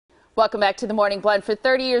Welcome back to the Morning Blend. For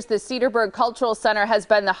 30 years, the Cedarburg Cultural Center has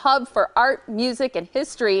been the hub for art, music, and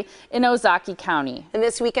history in Ozaukee County. And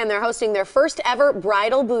this weekend, they're hosting their first ever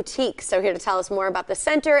bridal boutique. So here to tell us more about the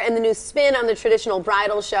center and the new spin on the traditional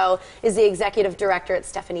bridal show is the executive director, it's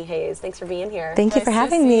Stephanie Hayes. Thanks for being here. Thank you for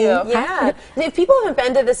having me. Yeah. If people haven't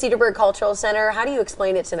been to the Cedarburg Cultural Center, how do you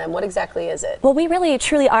explain it to them? What exactly is it? Well, we really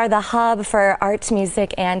truly are the hub for art,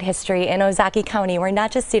 music, and history in Ozaukee County. We're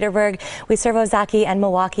not just Cedarburg. We serve Ozaukee and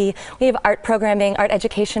Milwaukee. We have art programming, art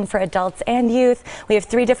education for adults and youth. We have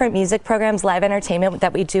 3 different music programs, live entertainment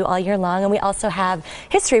that we do all year long, and we also have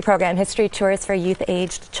history program, history tours for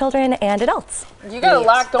youth-aged children and adults. You got a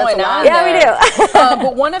lot going on. Yeah, we do.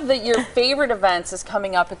 But one of your favorite events is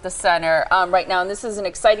coming up at the center right now, and this is an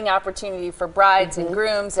exciting opportunity for brides and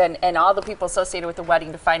grooms and all the people associated with the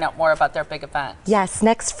wedding to find out more about their big event. Yes,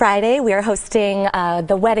 next Friday we are hosting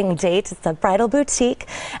the wedding date. It's a bridal boutique,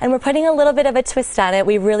 and we're putting a little bit of a twist on it.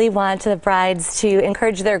 We really want the brides to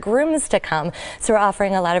encourage their grooms to come, so we're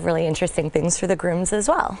offering a lot of really interesting things for the grooms as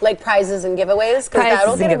well. Like prizes and giveaways? Because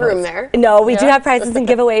that'll get a groom there. No, we do have prizes and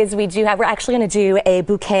giveaways. We're actually going to do a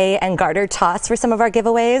bouquet and garter toss for some of our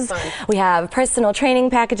giveaways. Fun. We have personal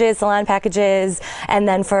training packages, salon packages, and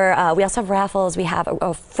then for we also have raffles. We have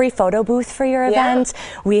a free photo booth for your event.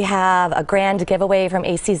 We have a grand giveaway from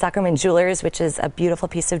A.C. Zuckerman Jewelers, which is a beautiful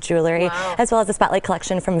piece of jewelry, as well as a spotlight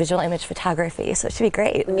collection from Visual Image Photography. So it should be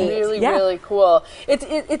great. Really cool.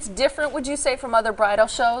 It's different, would you say, from other bridal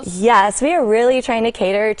shows? Yes, we are really trying to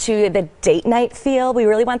cater to the date night feel. We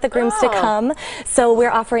really want the grooms to come. So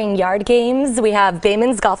we're offering yard games. We have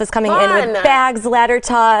Bayman's Golf is coming in with bags, ladder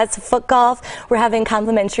toss, foot golf. We're having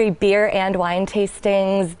complimentary beer and wine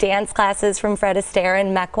tastings, dance classes from Fred Astaire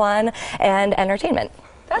and Mequon, and entertainment.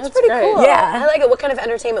 That's pretty cool. Yeah. I like it. What kind of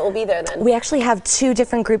entertainment will be there then? We actually have 2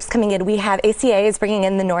 different groups coming in. We have ACA is bringing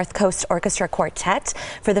in the North Coast Orchestra Quartet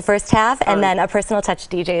for the first half, and then a personal touch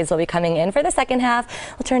DJs will be coming in for the second half.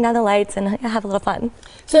 We'll turn down the lights and have a little fun.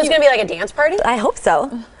 So it's going to be like a dance party? I hope so.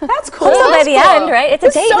 That's cool. Hope so by the end, right? It's a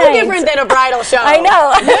date night. So different than a bridal show. I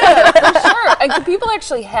know. Yeah, for sure. And can people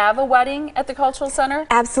actually have a wedding at the Cultural Center?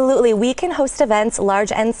 Absolutely. We can host events,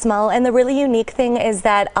 large and small, and the really unique thing is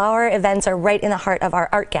that our events are right in the heart of our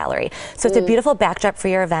art gallery. So it's a beautiful backdrop for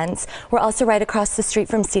your events. We're also right across the street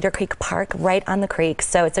from Cedar Creek Park, right on the creek.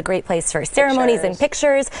 So it's a great place for ceremonies and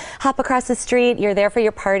pictures. Hop across the street. You're there for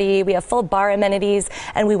your party. We have full bar amenities,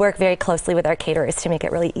 and we work very closely with our caterers to make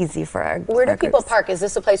it really easy for our Where do people park? Is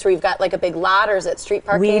this a place where you've got like a big lot, or is it street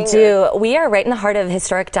parking? We do. We are right in the heart of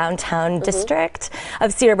historic downtown district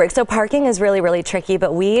of Cedarburg. So parking is really, really tricky,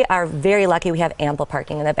 but we are very lucky. We have ample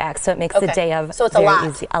parking in the back, so it makes the day of very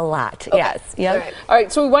easy. A lot, yes. Yep. All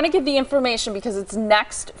right, so we want to give the information because it's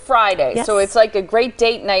next Friday. So it's like a great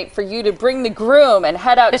date night for you to bring the groom and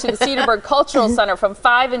head out to the Cedarburg Cultural Center from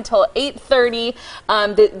 5 until 8:30.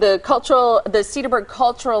 The Cedarburg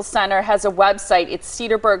Cultural Center has a website. It's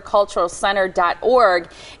cedarburgculturalcenter.org.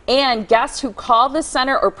 And guests who call the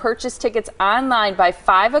center or purchase tickets online by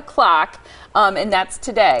 5 o'clock, and that's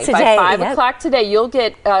today. By 5 o'clock today, you'll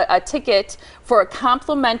get a ticket for a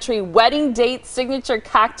complimentary wedding date signature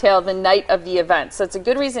cocktail the night of the event. So it's a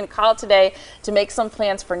good reason to call today to make some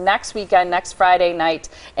plans for next weekend, next Friday night,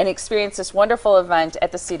 and experience this wonderful event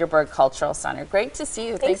at the Cedarburg Cultural Center. Great to see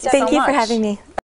you. Thank you so much. Thank you for having me.